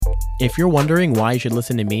If you're wondering why you should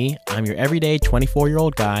listen to me, I'm your everyday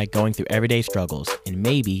 24-year-old guy going through everyday struggles, and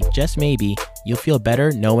maybe, just maybe, you'll feel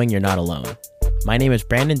better knowing you're not alone. My name is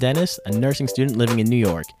Brandon Dennis, a nursing student living in New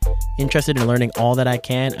York. Interested in learning all that I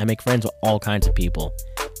can, I make friends with all kinds of people.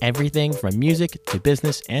 Everything from music to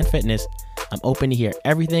business and fitness, I'm open to hear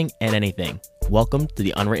everything and anything. Welcome to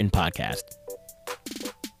the Unwritten Podcast.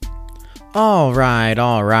 All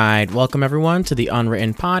right. Welcome everyone to the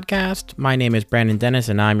Unwritten Podcast. My name is Brandon Dennis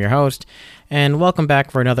and I'm your host. And welcome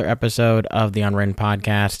back for another episode of the Unwritten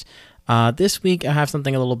Podcast. This week I have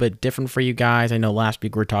something a little bit different for you guys. I know last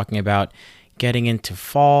week we were talking about getting into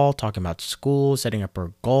fall, talking about school, setting up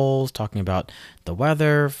our goals, talking about the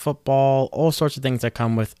weather, football, all sorts of things that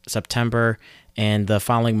come with September and the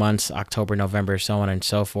following months, October, November, so on and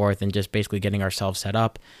so forth, and just basically getting ourselves set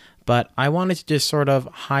up. But I wanted to just sort of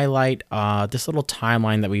highlight this little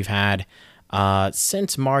timeline that we've had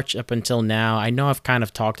since March up until now. I know I've kind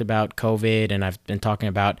of talked about COVID and I've been talking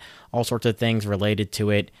about all sorts of things related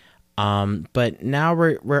to it. But now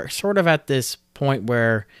we're sort of at this point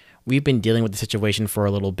where we've been dealing with the situation for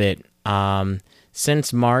a little bit.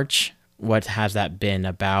 Since March, what has that been?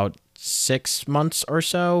 About 6 months or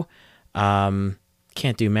so?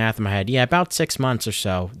 Can't do math in my head. Yeah, about 6 months or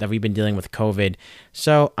so that we've been dealing with COVID.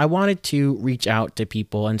 So I wanted to reach out to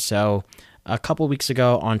people. And so a couple weeks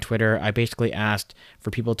ago on Twitter, I basically asked for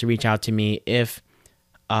people to reach out to me if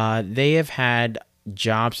they have had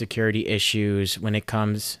job security issues when it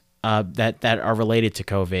comes that are related to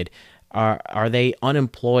COVID. Are they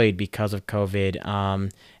unemployed because of COVID?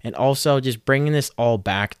 And also just bringing this all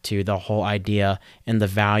back to the whole idea and the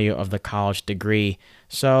value of the college degree.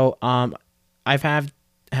 So I have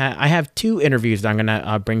two interviews that I'm going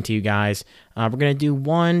to bring to you guys. We're going to do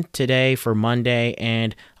one today for Monday,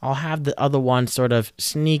 and I'll have the other one sort of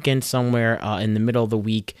sneak in somewhere in the middle of the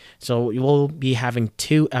week. So we'll be having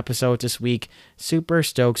 2 episodes this week. Super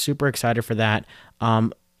stoked, super excited for that.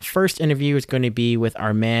 First interview is going to be with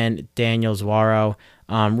our man, Daniel Zuaro,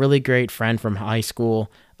 really great friend from high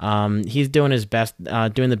school. He's doing his best,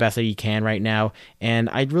 doing the best that he can right now. And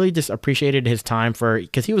I really just appreciated his time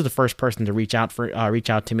because he was the first person to reach out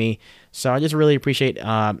to me. So I just really appreciate,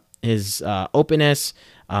 his, openness,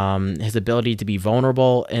 his ability to be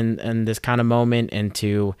vulnerable in this kind of moment and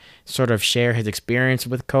to sort of share his experience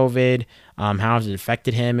with COVID, how it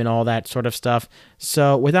affected him and all that sort of stuff.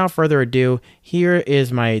 So without further ado, here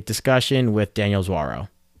is my discussion with Daniel Zuaro.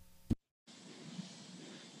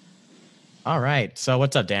 All right. So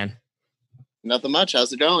what's up, Dan? Nothing much.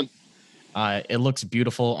 How's it going? It looks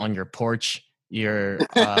beautiful on your porch. Your,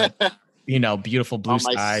 beautiful blue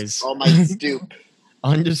skies. On my stoop.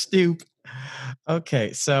 On your stoop.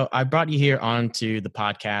 Okay. So I brought you here onto the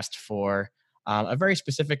podcast for a very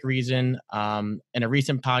specific reason. In a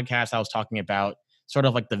recent podcast, I was talking about sort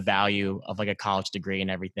of like the value of like a college degree and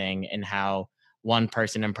everything, and how one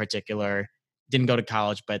person in particular didn't go to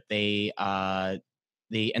college, but they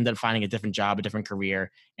ended up finding a different job, a different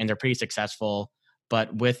career, and they're pretty successful.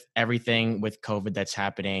 But with everything with COVID that's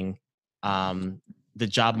happening, the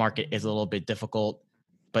job market is a little bit difficult.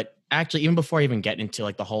 But actually, even before I even get into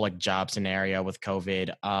like the whole like job scenario with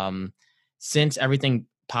COVID, since everything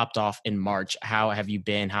popped off in March, how have you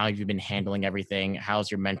been? How have you been handling everything? How's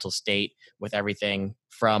your mental state with everything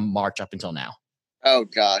from March up until now? Oh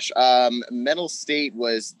gosh, mental state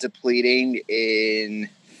was depleting in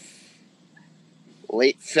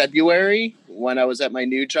late February when I was at my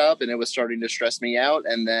new job, and it was starting to stress me out.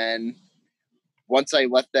 And then once I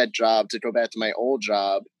left that job to go back to my old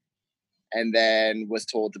job, and then was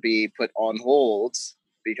told to be put on hold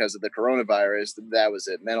because of the coronavirus, that was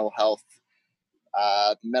it. Mental health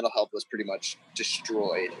was pretty much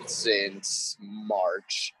destroyed since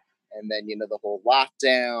March. And then, the whole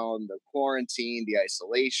lockdown, the quarantine, the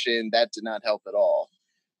isolation, that did not help at all.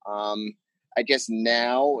 I guess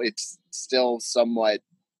now it's still somewhat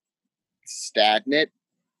stagnant,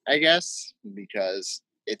 I guess, because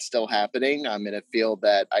it's still happening. I'm in a field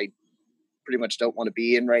that I pretty much don't want to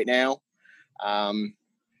be in right now.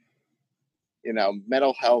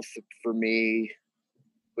 Mental health for me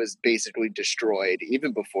was basically destroyed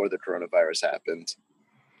even before the coronavirus happened.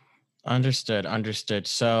 Understood.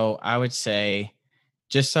 So I would say,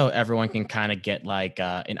 just so everyone can kind of get like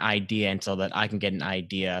an idea, and so that I can get an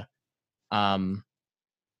idea.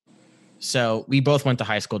 So we both went to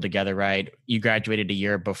high school together, right? You graduated a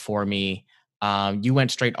year before me. You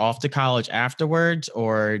went straight off to college afterwards,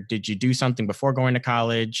 or did you do something before going to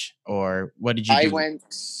college, or what did you do?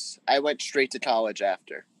 I went straight to college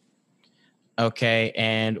after. Okay.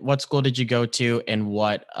 And what school did you go to, and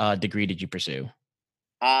what degree did you pursue?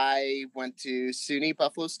 I went to SUNY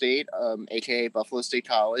Buffalo State, aka Buffalo State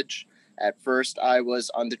College. At first, I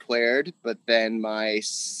was undeclared, but then my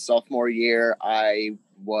sophomore year, I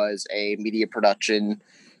was a media production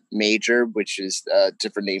major, which is a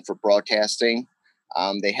different name for broadcasting.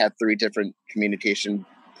 They have three different communication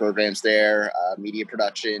programs there: media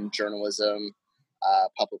production, journalism,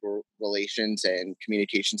 public relations, and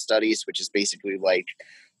communication studies, which is basically like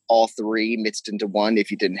all three mixed into one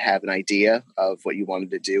if you didn't have an idea of what you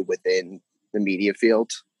wanted to do within the media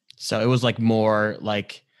field. So it was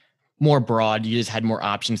more broad. You just had more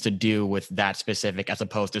options to do with that specific, as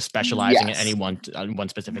opposed to specializing in any Yes. one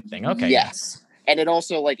specific thing. Okay, yeah. Yes. And it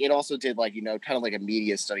also did like, kind of like a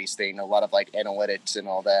media studies thing, a lot of like analytics and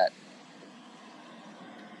all that.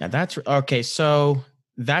 Now that's okay. So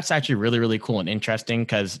that's actually really, really cool and interesting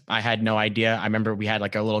because I had no idea. I remember we had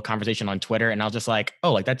like a little conversation on Twitter, and I was just like,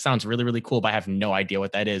 "Oh, like that sounds really, really cool," but I have no idea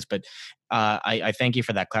what that is. But I thank you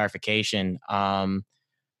for that clarification.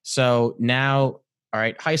 So now, all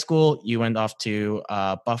right, high school, you went off to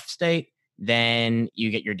Buff State, then you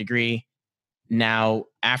get your degree. Now,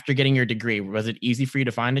 after getting your degree, was it easy for you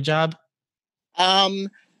to find a job? Um,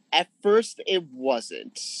 at first it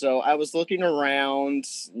wasn't. So I was looking around,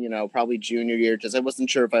 probably junior year because I wasn't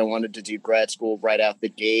sure if I wanted to do grad school right out the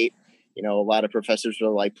gate. A lot of professors were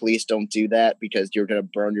like, please don't do that because you're going to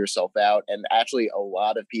burn yourself out. And actually, a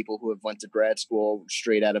lot of people who have went to grad school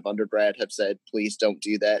straight out of undergrad have said, please don't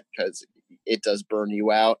do that because it does burn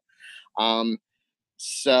you out. Um,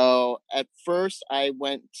 so at first I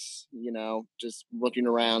went, just looking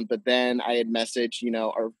around, but then I had messaged,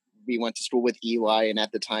 or we went to school with Eli, and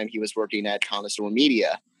at the time he was working at Connoisseur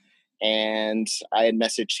Media. And I had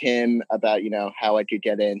messaged him about, how I could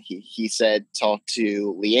get in. He said, talk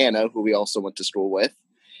to Leanna, who we also went to school with,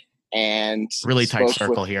 and Really tight spoke with,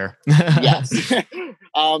 circle here. yes.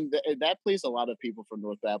 That place a lot of people from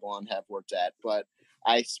North Babylon have worked at, but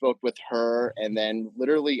I spoke with her, and then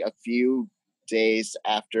literally a few days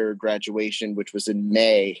after graduation, which was in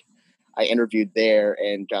May, I interviewed there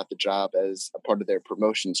and got the job as a part of their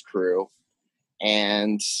promotions crew.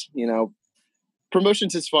 And,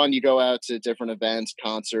 promotions is fun. You go out to different events,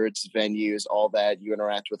 concerts, venues, all that. You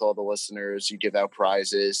interact with all the listeners, you give out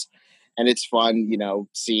prizes, and it's fun,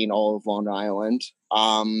 seeing all of Long Island.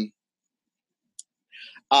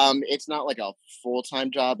 It's not like a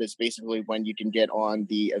full-time job. It's basically when you can get on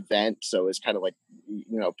the event. So it's kind of like,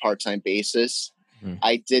 part-time basis. Hmm.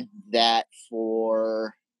 I did that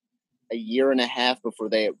for a year and a half before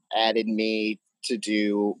they added me to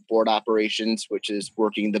do board operations, which is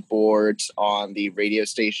working the boards on the radio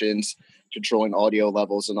stations, controlling audio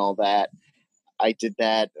levels and all that. I did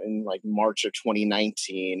that in like March of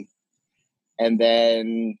 2019. And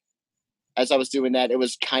then as I was doing that, it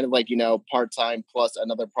was kind of like, part-time plus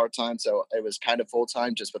another part-time. So it was kind of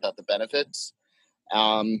full-time just without the benefits.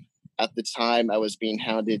 At the time, I was being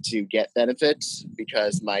hounded to get benefits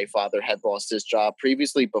because my father had lost his job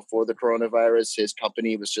previously before the coronavirus. His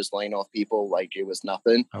company was just laying off people like it was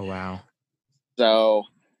nothing. Oh, wow. So,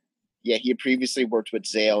 yeah, he had previously worked with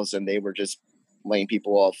Zales and they were just laying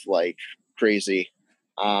people off like crazy.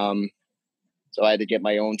 So I had to get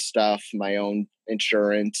my own stuff, my own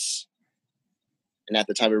insurance. And at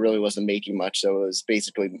the time, it really wasn't making much. So it was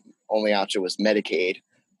basically only option was Medicaid,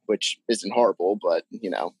 which isn't horrible, but,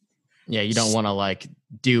 Yeah, you don't want to like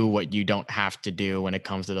do what you don't have to do when it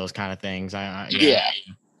comes to those kind of things. Yeah. yeah.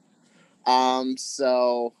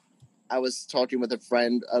 So I was talking with a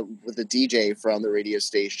friend, with a DJ from the radio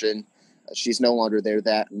station. She's no longer there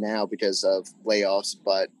that now because of layoffs,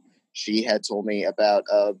 but she had told me about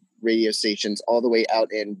radio stations all the way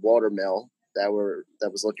out in Watermill that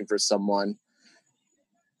was looking for someone.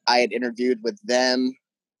 I had interviewed with them,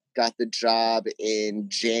 got the job in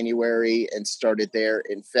January, and started there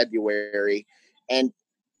in February, and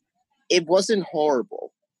it wasn't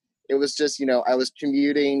horrible. It was just, I was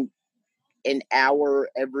commuting an hour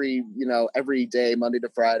every day, Monday to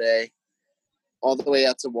Friday, all the way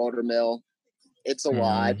out to Watermill. It's a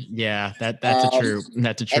lot. Yeah, that's a true.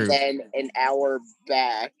 That's a And true. then an hour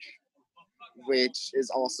back, which is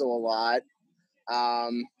also a lot.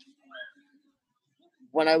 Um,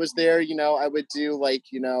 when I was there, I would do like,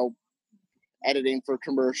 editing for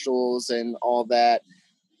commercials and all that.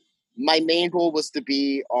 My main goal was to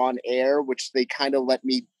be on air, which they kind of let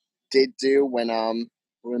me did do when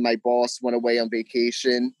my boss went away on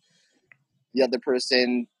vacation. The other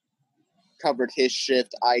person covered his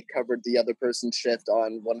shift. I covered the other person's shift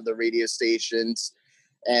on one of the radio stations.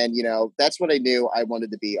 And, that's what I knew I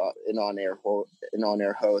wanted to be an on-air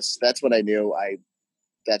host. That's what I knew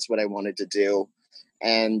that's what I wanted to do.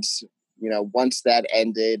 And once that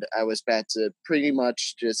ended, I was back to pretty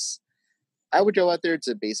much I would go out there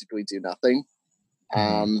to basically do nothing.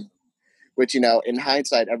 Mm-hmm. Which, in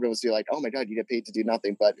hindsight, everyone's like, oh my God, you get paid to do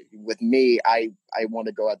nothing. But with me, I want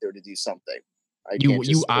to go out there to do something. I can't You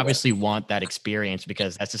just sit around. obviously want that experience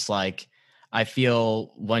because that's just like, I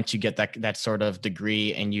feel once you get that sort of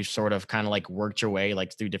degree and you sort of kind of like worked your way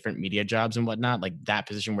like through different media jobs and whatnot, like that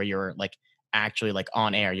position where you're like actually like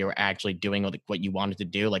on air, you're actually doing what you wanted to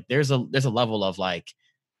do. Like there's a level of like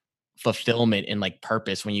fulfillment and like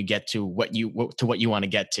purpose when you get to what you want to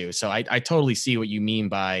get to. So I totally see what you mean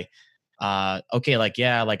by okay, like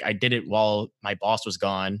yeah, like I did it while my boss was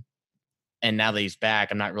gone, and now that he's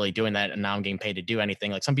back, I'm not really doing that, and now I'm getting paid to do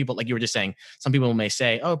anything. Like some people, like you were just saying, some people may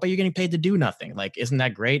say, "Oh, but you're getting paid to do nothing." Like, isn't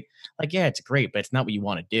that great? Like, yeah, it's great, but it's not what you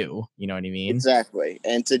want to do. You know what I mean? Exactly.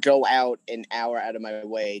 And to go out an hour out of my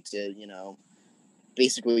way to,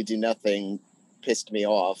 basically do nothing pissed me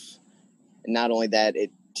off. And not only that,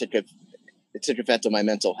 it took effect on my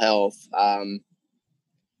mental health.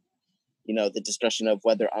 The discussion of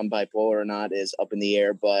whether I'm bipolar or not is up in the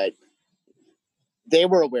air, but they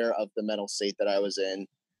were aware of the mental state that I was in.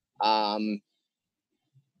 I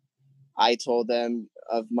told them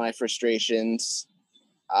of my frustrations.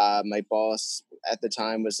 My boss at the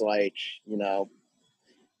time was like,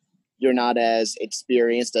 you're not as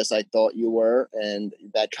experienced as I thought you were. And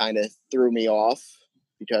that kind of threw me off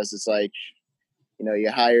because it's like,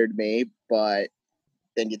 you hired me, but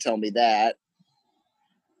then you tell me that,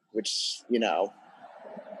 which,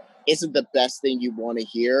 isn't the best thing you want to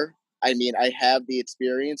hear. I mean, I have the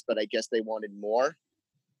experience, but I guess they wanted more.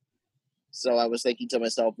 So I was thinking to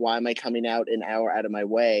myself, why am I coming out an hour out of my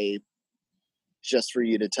way just for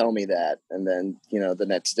you to tell me that? And then, the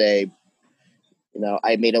next day,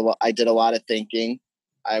 I did a lot of thinking.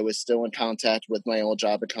 I was still in contact with my old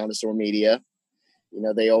job at Connoisseur Media.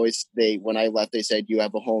 When I left, they said, you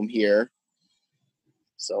have a home here.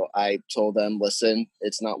 So I told them, listen,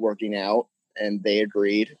 it's not working out. And they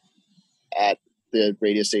agreed at the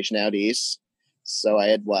radio station out east. So I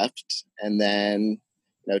had left. And then,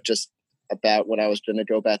 just about when I was going to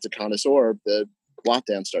go back to Connoisseur, the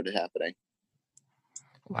lockdown started happening.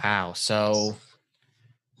 Wow. So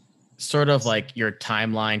sort of like your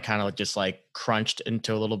timeline kind of just like crunched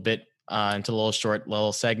into a little bit, into a little short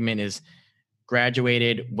little segment is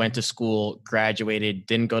graduated, went to school, graduated,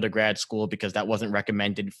 didn't go to grad school because that wasn't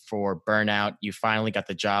recommended for burnout. You finally got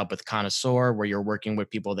the job with Connoisseur where you're working with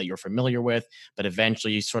people that you're familiar with, but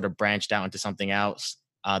eventually you sort of branched out into something else.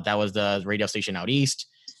 That was the radio station out east.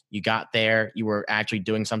 You got there, you were actually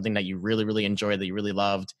doing something that you really, really enjoyed, that you really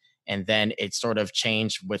loved. And then it sort of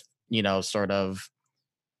changed with, sort of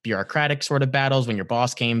bureaucratic sort of battles when your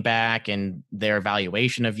boss came back and their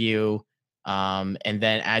evaluation of you. And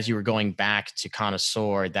then as you were going back to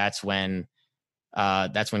Connoisseur, that's when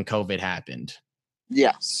COVID happened.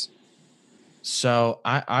 Yes. So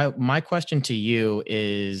my question to you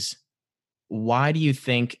is, why do you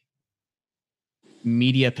think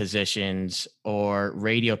media positions or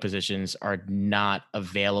radio positions are not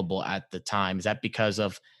available at the time? Is that because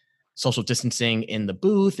of social distancing in the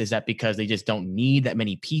booth? Is that because they just don't need that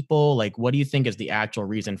many people? Like, what do you think is the actual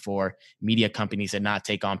reason for media companies to not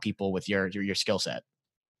take on people with your skill set?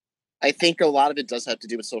 I think a lot of it does have to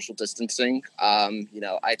do with social distancing.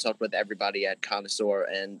 I talked with everybody at Connoisseur,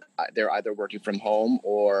 and they're either working from home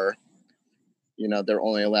or, they're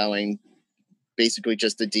only allowing basically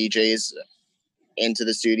just the DJs into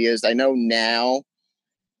the studios. I know now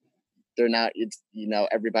they're not,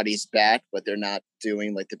 everybody's back, but they're not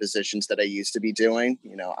doing like the positions that I used to be doing.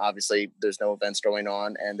 Obviously there's no events going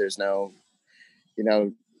on, and there's no,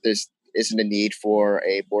 there's isn't a need for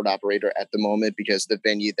a board operator at the moment because the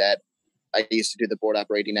venue that I used to do the board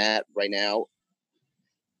operating at right now,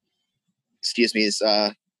 is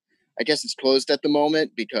I guess it's closed at the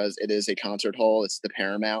moment because it is a concert hall. It's the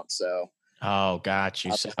Paramount. So Oh, got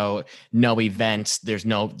you. So no events.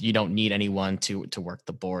 You don't need anyone to work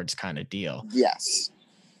the boards kind of deal. yes,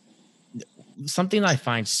 Something I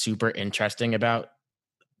find super interesting about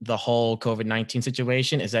the whole COVID-19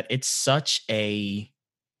 situation is that it's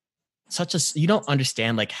you don't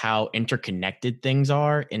understand like how interconnected things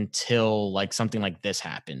are until like something like this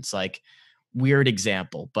happens. Like, weird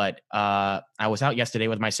example, but I was out yesterday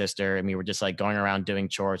with my sister and we were just like going around doing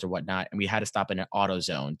chores or whatnot, and we had to stop in an auto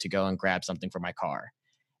zone to go and grab something for my car.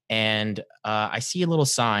 And I see a little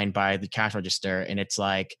sign by the cash register, and it's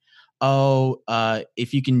like, oh,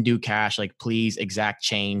 if you can do cash, like please exact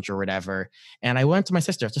change or whatever. And I went to my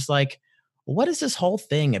sister, it's just like, what is this whole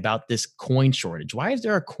thing about this coin shortage? Why is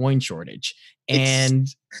there a coin shortage? it's And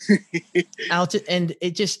and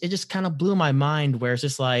it just kind of blew my mind, where it's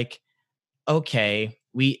just like, okay,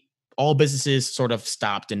 we all businesses sort of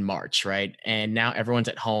stopped in March, right? And now everyone's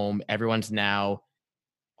at home. Everyone's now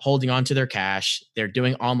holding on to their cash. They're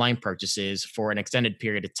doing online purchases for an extended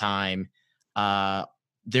period of time. Uh,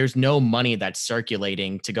 there's no money that's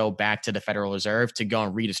circulating to go back to the Federal Reserve to go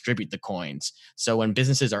and redistribute the coins. So when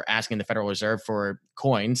businesses are asking the Federal Reserve for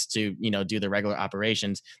coins to, do the regular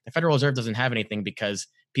operations, the Federal Reserve doesn't have anything because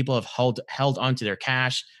people have held onto their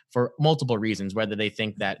cash for multiple reasons, whether they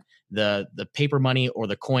think that the paper money or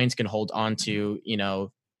the coins can hold on to,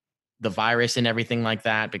 the virus and everything like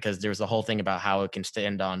that, because there's the whole thing about how it can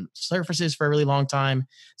stand on surfaces for a really long time.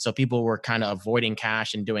 So people were kind of avoiding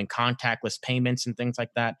cash and doing contactless payments and things like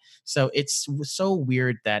that. So it's so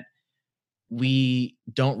weird that we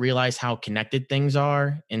don't realize how connected things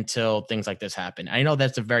are until things like this happen. I know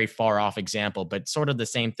that's a very far off example, but sort of the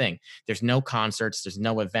same thing. There's no concerts, there's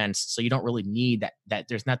no events, so you don't really need that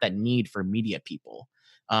there's not that need for media people.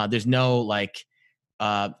 There's no like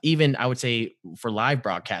even I would say for live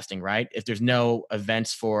broadcasting, right? If there's no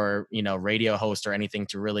events for, radio hosts or anything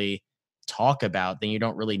to really talk about, then you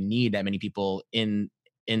don't really need that many people in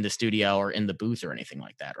the studio or in the booth or anything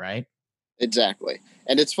like that, right? Exactly.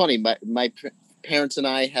 And it's funny, parents and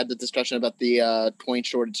I had the discussion about the coin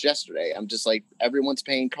shortage yesterday. I'm just like, everyone's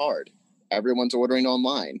paying card, everyone's ordering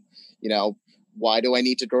online. You know, why do I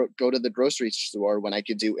need to go to the grocery store when I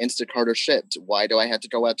could do Instacart or Shipt? Why do I have to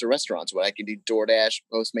go out to restaurants when I can do DoorDash,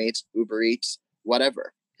 Postmates, Uber Eats,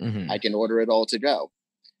 whatever? Hmm. I can order it all to go.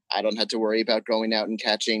 I don't have to worry about going out and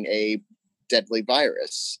catching a deadly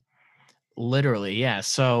virus. Literally, yeah.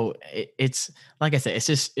 So it's like I said,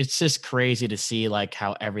 it's just crazy to see like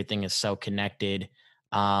how everything is so connected.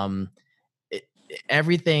 Um,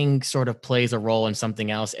 Everything sort of plays a role in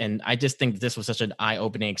something else. And I just think this was such an eye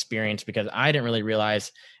opening experience because I didn't really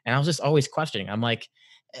realize, and I was just always questioning. I'm like,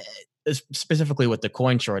 specifically with the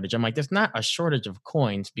coin shortage, I'm like, there's not a shortage of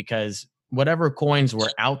coins because whatever coins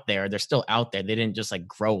were out there, they're still out there. They didn't just like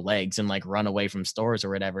grow legs and like run away from stores or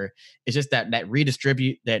whatever. It's just that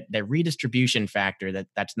redistribution factor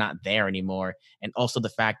that's not there anymore. And also the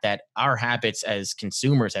fact that our habits as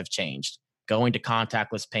consumers have changed, going to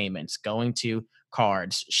contactless payments, going to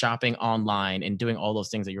cards, shopping online, and doing all those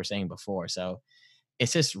things that you were saying before. So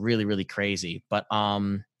it's just really, really crazy. But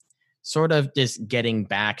sort of just getting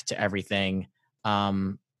back to everything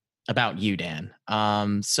um, about you, Dan.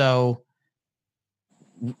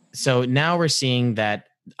 So now we're seeing that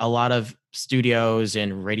a lot of studios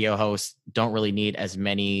and radio hosts don't really need as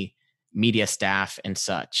many media staff and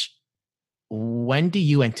such. When do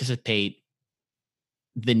you anticipate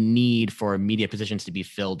the need for media positions to be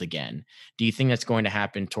filled again? Do you think that's going to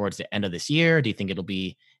happen towards the end of this year? Do you think it'll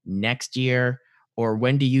be next year? Or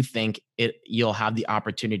when do you think you'll have the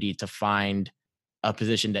opportunity to find a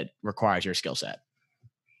position that requires your skill set?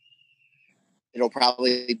 It'll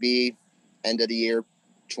probably be end of the year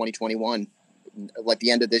 2021, like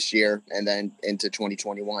the end of this year and then into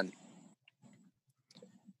 2021.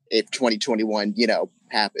 If 2021,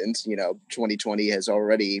 happens, 2020 has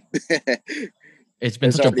already It's been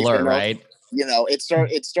has such a already blur, been over. right?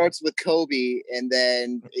 It starts with Kobe, and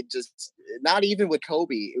then it just not even with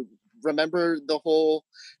Kobe. Remember the whole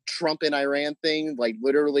Trump and Iran thing? Like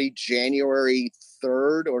literally January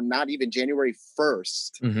 3rd, or not even January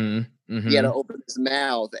 1st. Mhm. He had to Mhm. open his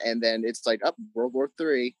mouth, and then it's like up World War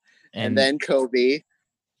III, and And then Kobe.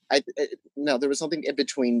 No, there was something in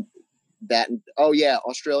between that. And, oh yeah,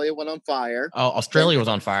 Australia went on fire. oh, Then Australia was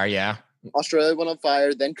on fire, yeah. Australia went on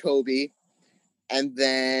fire. Then Kobe, and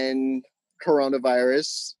then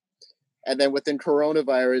coronavirus. And then within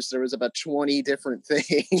coronavirus, there was about 20 different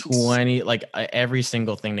things. 20, like every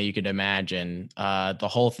single thing that you could imagine. The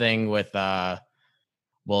whole thing with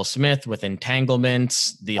Will Smith with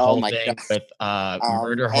entanglements, the Oh whole my thing god! with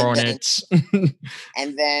murder And then hornets.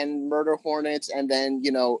 murder hornets, and then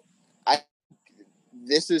I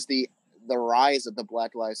this is the rise of the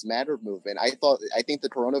Black Lives Matter movement. I think the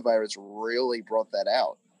coronavirus really brought that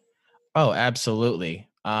out. Oh, absolutely.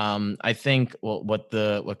 I think what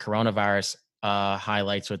coronavirus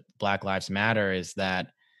highlights with Black Lives Matter is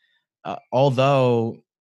that although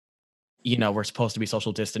we're supposed to be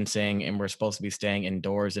social distancing and we're supposed to be staying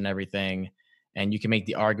indoors and everything, and you can make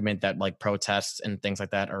the argument that like protests and things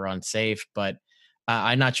like that are unsafe, but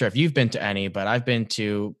I'm not sure if you've been to any, but I've been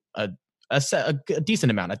to a decent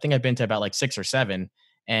amount. I think I've been to about like six or seven,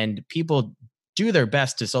 and people do their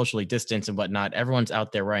best to socially distance and whatnot. Everyone's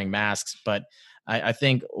out there wearing masks, but I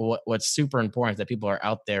think what's super important is that people are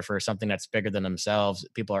out there for something that's bigger than themselves.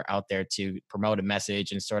 People are out there to promote a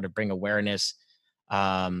message and sort of bring awareness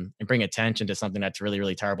and bring attention to something that's really,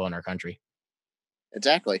 really terrible in our country.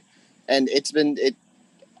 Exactly. And it's been it.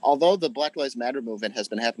 although the Black Lives Matter movement has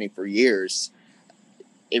been happening for years,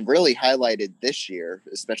 it really highlighted this year,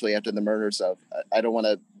 especially after the murders of, I don't want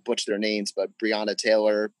to butcher their names, but Breonna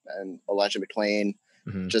Taylor and Elijah McClain.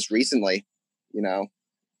 Mm-hmm. Just recently, you know,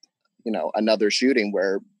 another shooting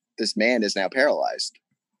where this man is now paralyzed.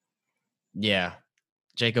 Yeah,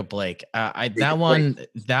 Jacob Blake. Jacob Blake.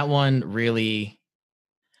 That one really.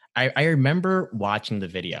 I remember watching the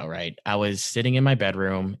video. Right, I was sitting in my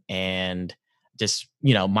bedroom and just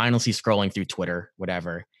mindlessly scrolling through Twitter,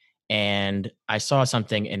 whatever, and I saw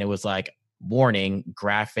something, and it was like warning,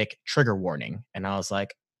 graphic trigger warning, and I was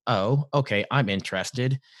like, oh, okay, I'm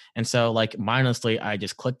interested, and so like mindlessly, I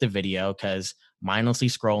just clicked the video because mindlessly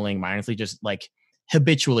scrolling, mindlessly just like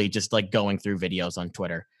habitually just like going through videos on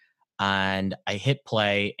Twitter, and I hit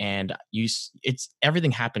play, and it's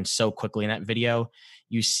everything happened so quickly in that video.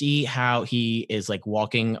 You see how he is like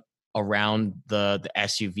walking around the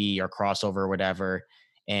SUV or crossover or whatever,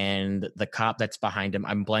 and the cop that's behind him,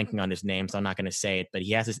 I'm blanking on his name, so I'm not going to say it, but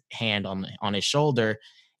he has his hand on his shoulder,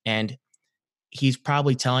 and he's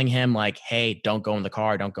probably telling him like, "Hey, don't go in the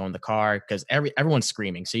car, don't go in the car," because everyone's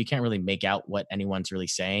screaming, so you can't really make out what anyone's really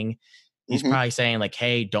saying. He's Mm-hmm. probably saying like,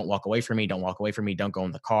 "Hey, don't walk away from me, don't walk away from me, don't go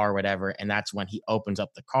in the car, whatever." And that's when he opens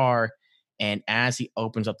up the car. And as he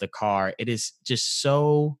opens up the car, it is just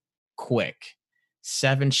so quick.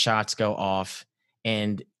 7 shots go off,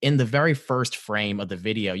 and in the very first frame of the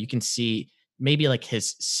video, you can see maybe like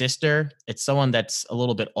his sister. It's someone that's a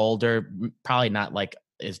little bit older, probably not like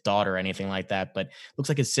his daughter or anything like that, but looks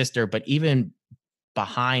like his sister. But even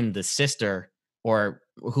behind the sister or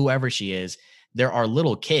whoever she is, there are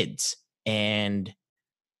little kids. And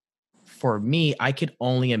for me, I could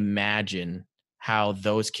only imagine how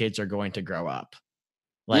those kids are going to grow up.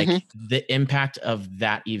 Like Mm-hmm. the impact of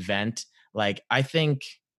that event, like I think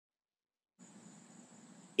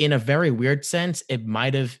in a very weird sense, it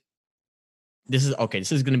might have this is okay,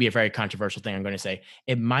 this is going to be a very controversial thing I'm going to say.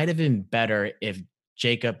 It might have been better if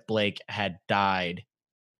Jacob Blake had died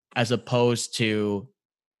as opposed to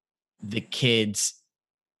the kids.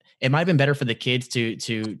 It might have been better for the kids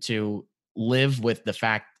to live with the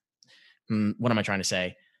fact. What am I trying to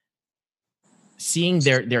say? Seeing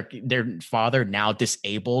their father now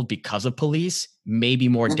disabled because of police may be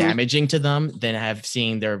more Mm-hmm. damaging to them than have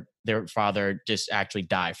seeing their father just actually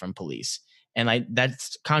die from police. And like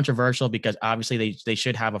that's controversial because obviously they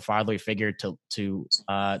should have a fatherly figure to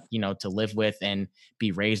live with and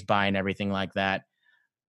be raised by and everything like that.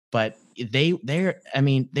 But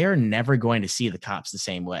they're never going to see the cops the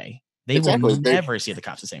same way. They will Exactly. never see the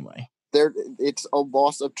cops the same way. It's a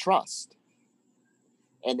loss of trust,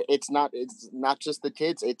 and it's not just the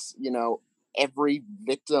kids. It's every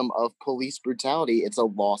victim of police brutality. It's a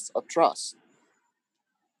loss of trust.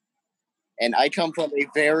 And I come from a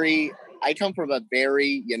very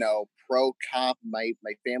pro cop. My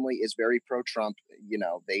family is very pro Trump.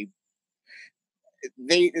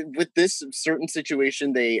 They with this certain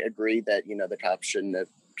situation they agree that the cops shouldn't have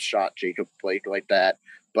shot Jacob Blake like that,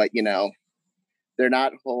 but they're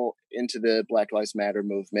not whole into the Black Lives Matter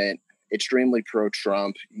movement. Extremely pro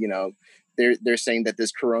Trump. They're saying that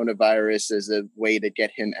this coronavirus is a way to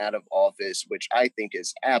get him out of office, which I think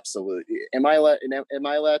is absolutely. Am I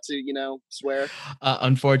allowed to swear?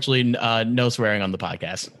 Unfortunately, no swearing on the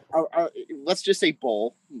podcast. Let's just say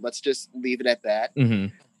bull. Let's just leave it at that. Hmm.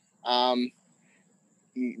 Um,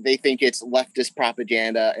 they think it's leftist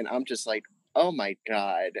propaganda, and I'm just like, oh my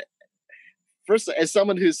god. First, as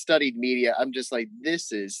someone who's studied media, I'm just like,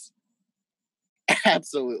 this is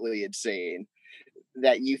absolutely insane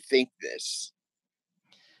that you think this.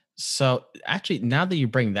 So actually, now that you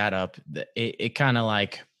bring that up, it kind of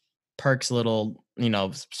like perks a little,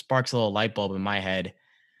 sparks a little light bulb in my head.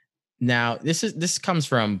 Now, this comes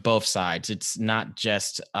from both sides. It's not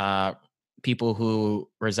just people who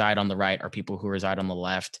reside on the right or people who reside on the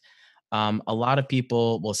left. A lot of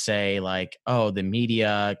people will say like, "Oh, the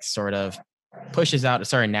media sort of pushes out a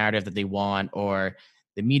certain narrative that they want, or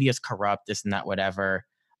the media is corrupt, this and that, whatever."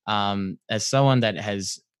 As someone that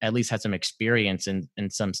has at least had some experience in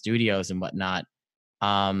some studios and whatnot,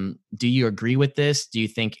 do you agree with this? Do you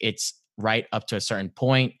think it's right up to a certain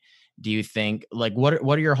point? Do you think like what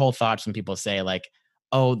are your whole thoughts when people say like,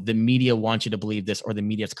 oh, the media wants you to believe this, or the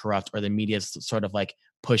media is corrupt, or the media is sort of like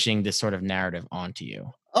pushing this sort of narrative onto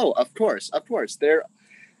you? Oh, of course. Their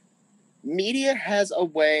media has a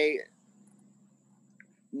way.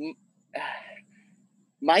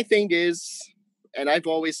 My thing is, and I've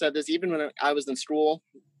always said this, even when I was in school,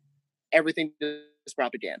 everything is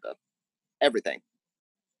propaganda. Everything.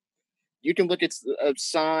 You can look at a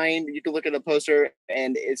sign, you can look at a poster,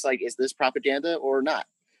 and it's like, is this propaganda or not?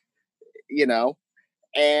 You know,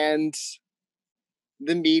 And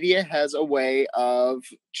the media has a way of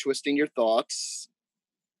twisting your thoughts,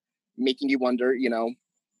 making you wonder,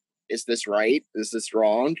 is this right? Is this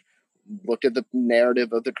wrong? Look at the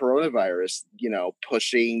narrative of the coronavirus,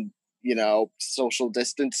 pushing, social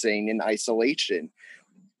distancing and isolation.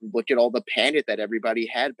 Look at all the panic that everybody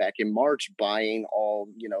had back in March, buying all,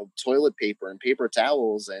 toilet paper and paper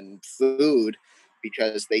towels and food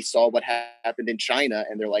because they saw what happened in China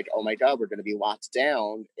and they're like, oh my God, we're going to be locked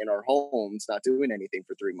down in our homes, not doing anything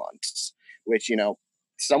for 3 months, which,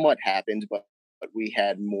 somewhat happened, but we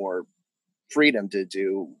had more freedom to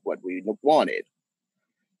do what we wanted.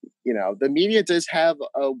 The media does have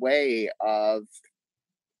a way of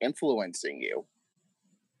influencing you.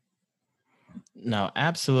 No,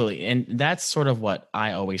 absolutely. And that's sort of what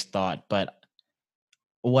I always thought. But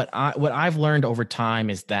what I've learned over time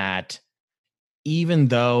is that even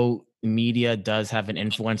though media does have an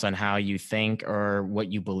influence on how you think or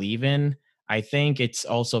what you believe in, I think it's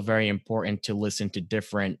also very important to listen to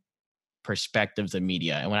different perspectives of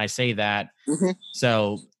media. And when I say that, Mm-hmm.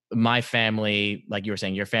 so my family, like you were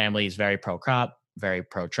saying, your family is very pro crop, very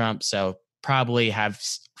pro Trump. So probably have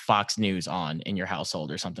Fox News on in your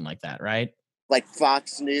household or something like that, right? Like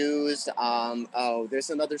Fox News. There's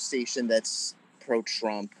another station that's pro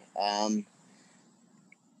Trump.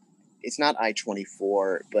 It's not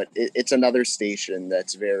I-24, but it's another station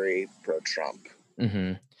that's very pro Trump.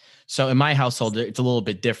 Hmm. So in my household, it's a little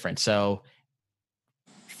bit different. So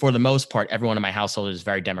for the most part, everyone in my household is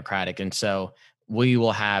very democratic. And so we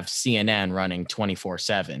will have CNN running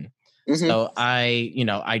 24/7. Mm-hmm. So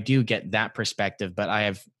I do get that perspective, but I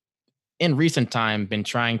have in recent time been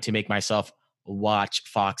trying to make myself watch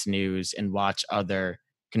Fox News and watch other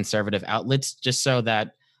conservative outlets just so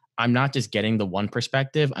that I'm not just getting the one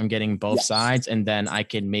perspective, I'm getting both Yes. sides and then I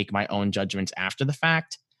can make my own judgments after the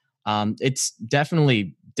fact. It's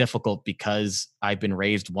definitely difficult because I've been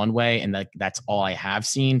raised one way and that's all I have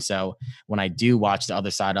seen. So when I do watch the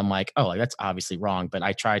other side, I'm like, oh, like that's obviously wrong. But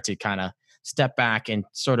I try to kind of step back and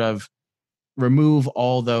sort of remove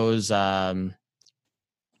all those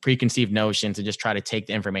preconceived notions and just try to take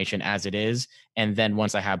the information as it is. And then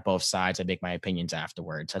once I have both sides, I make my opinions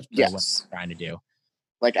afterwards. That's really what Yes. I'm trying to do.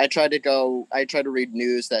 Like I try to read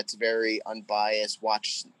news that's very unbiased,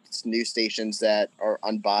 watch news stations that are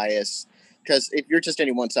unbiased. Because if you're just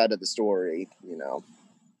getting one side of the story,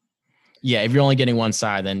 Yeah, if you're only getting one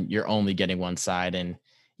side, then you're only getting one side and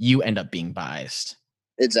you end up being biased.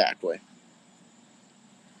 exactly.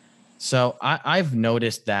 So I've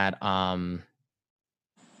noticed that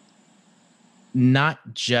not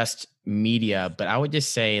just media, but I would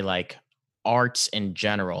just say like arts in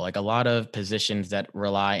general, like a lot of positions that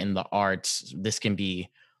rely in the arts. This can be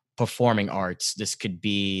performing arts. This could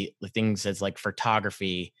be the things as like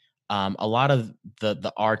photography. A lot of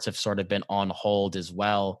the arts have sort of been on hold as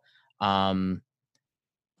well. Um,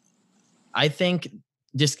 I think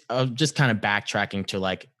just kind of backtracking to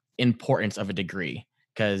like importance of a degree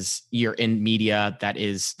because you're in media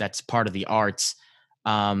that's part of the arts.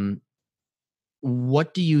 Um,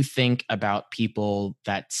 what do you think about people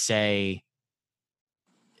that say,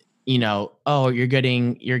 oh, you're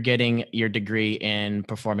getting your degree in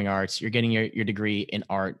performing arts, you're getting your degree in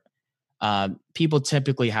art. People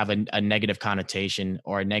typically have a negative connotation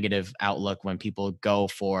or a negative outlook when people go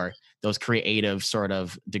for those creative sort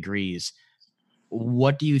of degrees.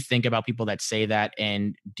 What do you think about people that say that?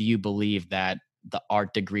 And do you believe that the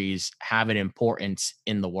art degrees have an importance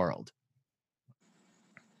in the world?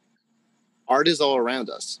 Art is all around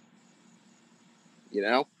us. You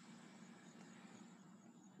know,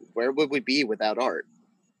 where would we be without art?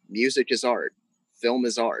 Music is art. Film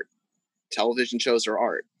is art. Television shows are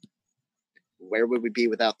art. Where would we be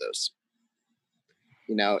without those?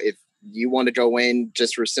 If you want to go in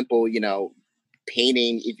just for simple,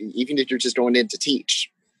 painting, even if you're just going in to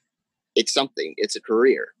teach, it's something. It's a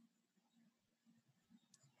career.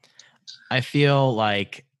 I feel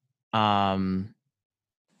um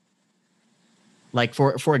like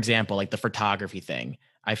for example, like the photography thing.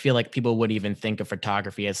 I feel like people would even think of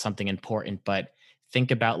photography as something important, but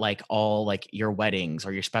think about like all like your weddings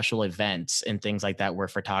or your special events and things like that where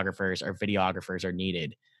photographers or videographers are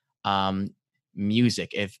needed. Um,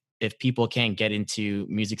 music. If people can't get into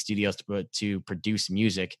music studios to produce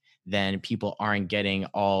music, then people aren't getting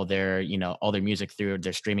all their music through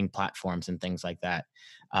their streaming platforms and things like that.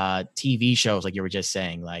 TV shows, like you were just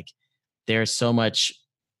saying, like there's so much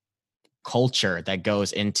culture that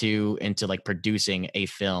goes into like producing a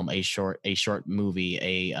film, a short movie,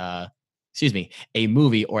 a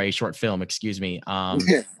movie or a short film, excuse me.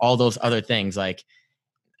 All those other things like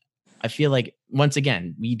I feel like, once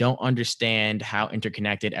again, we don't understand how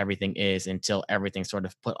interconnected everything is until everything's sort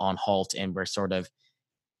of put on halt and we're sort of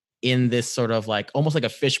in this sort of like almost like a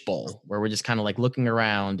fishbowl where we're just kind of like looking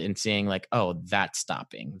around and seeing like, oh, that's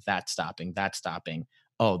stopping, that's stopping, that's stopping.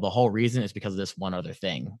 Oh, the whole reason is because of this one other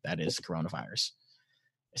thing that is coronavirus.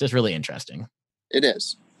 It's just really interesting. It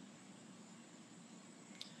is.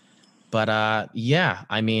 But yeah,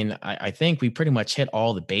 I mean, I think we pretty much hit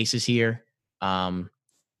all the bases here. Um,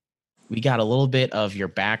 we got a little bit of your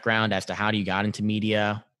background as to how you got into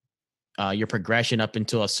media, your progression up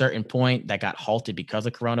until a certain point that got halted because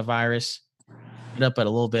of coronavirus. Hit up a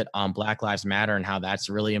little bit on Black Lives Matter and how that's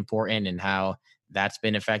really important and how that's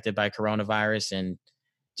been affected by coronavirus, and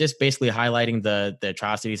just basically highlighting the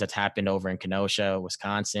atrocities that's happened over in Kenosha,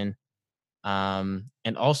 Wisconsin.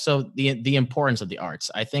 And also the importance of the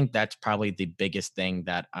arts. I think that's probably the biggest thing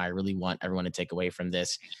that I really want everyone to take away from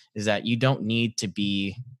this, is that you don't need to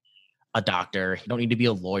be a doctor, you don't need to be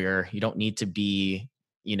a lawyer, you don't need to be,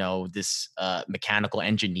 this mechanical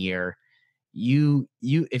engineer. You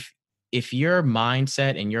if your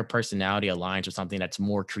mindset and your personality aligns with something that's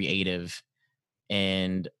more creative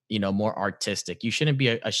and more artistic, you shouldn't be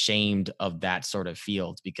ashamed of that sort of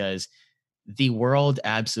field, because the world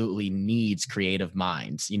absolutely needs creative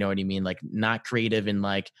minds. You know what I mean? Like, not creative in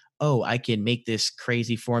like, oh, I can make this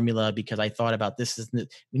crazy formula because I thought about this.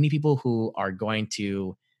 We need people who are going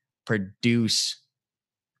to produce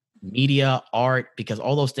media, art, because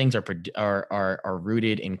all those things are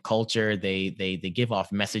rooted in culture. They give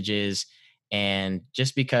off messages, and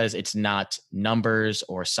just because it's not numbers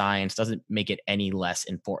or science doesn't make it any less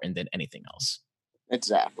important than anything else.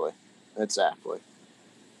 Exactly. Exactly.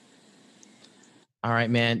 All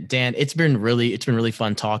right, man. Dan, it's been really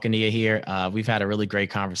fun talking to you here. We've had a really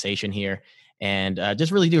great conversation here, and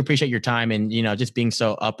just really do appreciate your time and just being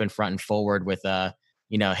so up and front and forward with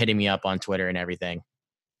hitting me up on Twitter and everything.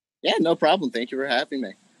 Yeah, no problem. Thank you for having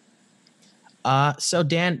me. So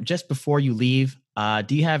Dan, just before you leave,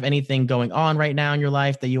 do you have anything going on right now in your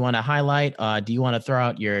life that you want to highlight? Do you want to throw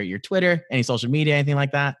out your Twitter, any social media, anything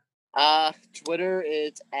like that? Twitter,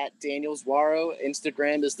 it's at Daniel Zuaro.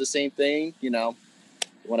 Instagram is the same thing. You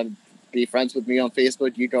want to be friends with me on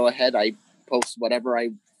Facebook, you go ahead. I post whatever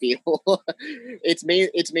I feel. It's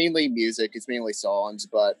mainly music. It's mainly songs,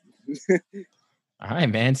 but All right,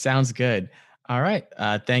 man. Sounds good. All right.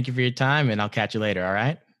 Thank you for your time, and I'll catch you later. All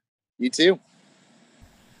right. you too.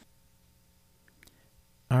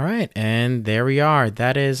 All right, and there we are.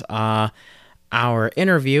 That is our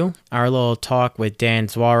interview, our little talk with Dan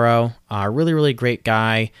Zuaro. Really, really great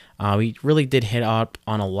guy. We really did hit up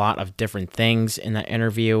on a lot of different things in that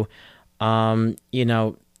interview. Like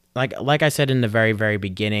I said in the very, very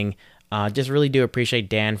beginning, just really do appreciate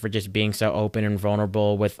Dan for just being so open and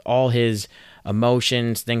vulnerable with all his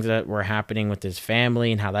emotions, things that were happening with his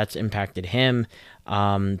family and how that's impacted him.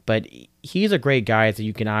 But he's a great guy, as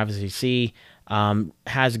you can obviously see.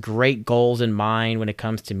 Has great goals in mind when it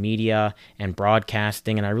comes to media and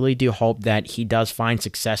broadcasting, and I really do hope that he does find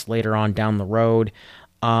success later on down the road.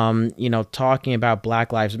 Talking about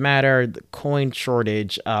Black Lives Matter, the coin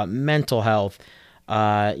shortage, mental health,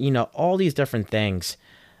 all these different things.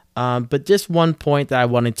 But just one point that I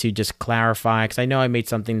wanted to just clarify, because I know I made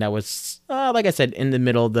something that was, like I said, in the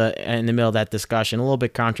middle of that discussion, a little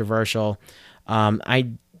bit controversial.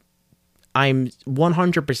 I'm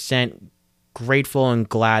 100% grateful and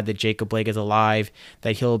glad that Jacob Blake is alive,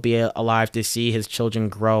 that he'll be alive to see his children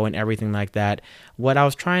grow and everything like that. What I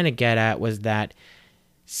was trying to get at was that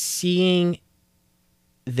seeing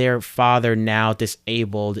their father now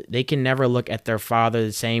disabled, they can never look at their father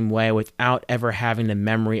the same way without ever having the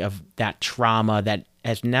memory of that trauma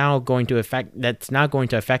that's now going to affect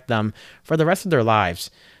them for the rest of their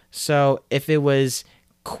lives. So if it was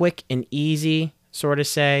quick and easy, sort of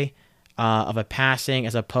say, of a passing,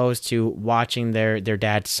 as opposed to watching their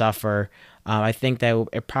dad suffer, I think that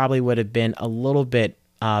it probably would have been a little bit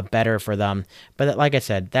better for them. But like I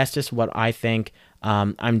said, that's just what I think.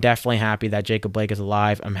 I'm definitely happy that Jacob Blake is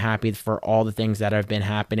alive. I'm happy for all the things that have been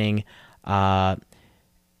happening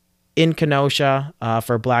in Kenosha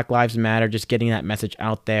for Black Lives Matter, just getting that message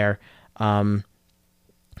out there.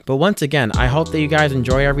 But once again, I hope that you guys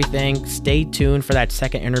enjoy everything. Stay tuned for that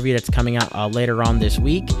second interview that's coming out later on this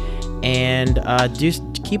week. And just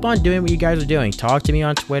keep on doing what you guys are doing. Talk to me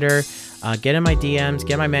on Twitter. Get in my DMs.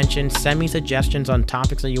 Get my mentions. Send me suggestions on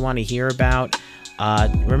topics that you want to hear about.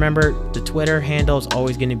 Remember, the Twitter handle is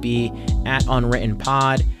always going to be at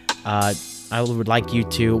UnwrittenPod. I would like you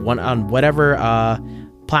to, on whatever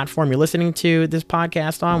platform you're listening to this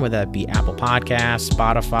podcast on, whether that be Apple Podcasts,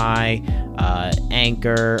 Spotify,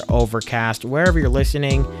 Anchor, Overcast, wherever you're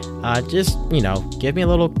listening. Just, give me a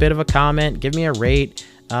little bit of a comment, give me a rate,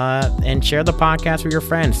 and share the podcast with your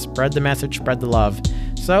friends. Spread the message, spread the love.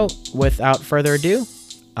 So, without further ado,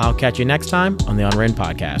 I'll catch you next time on the On We're In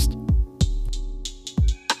podcast.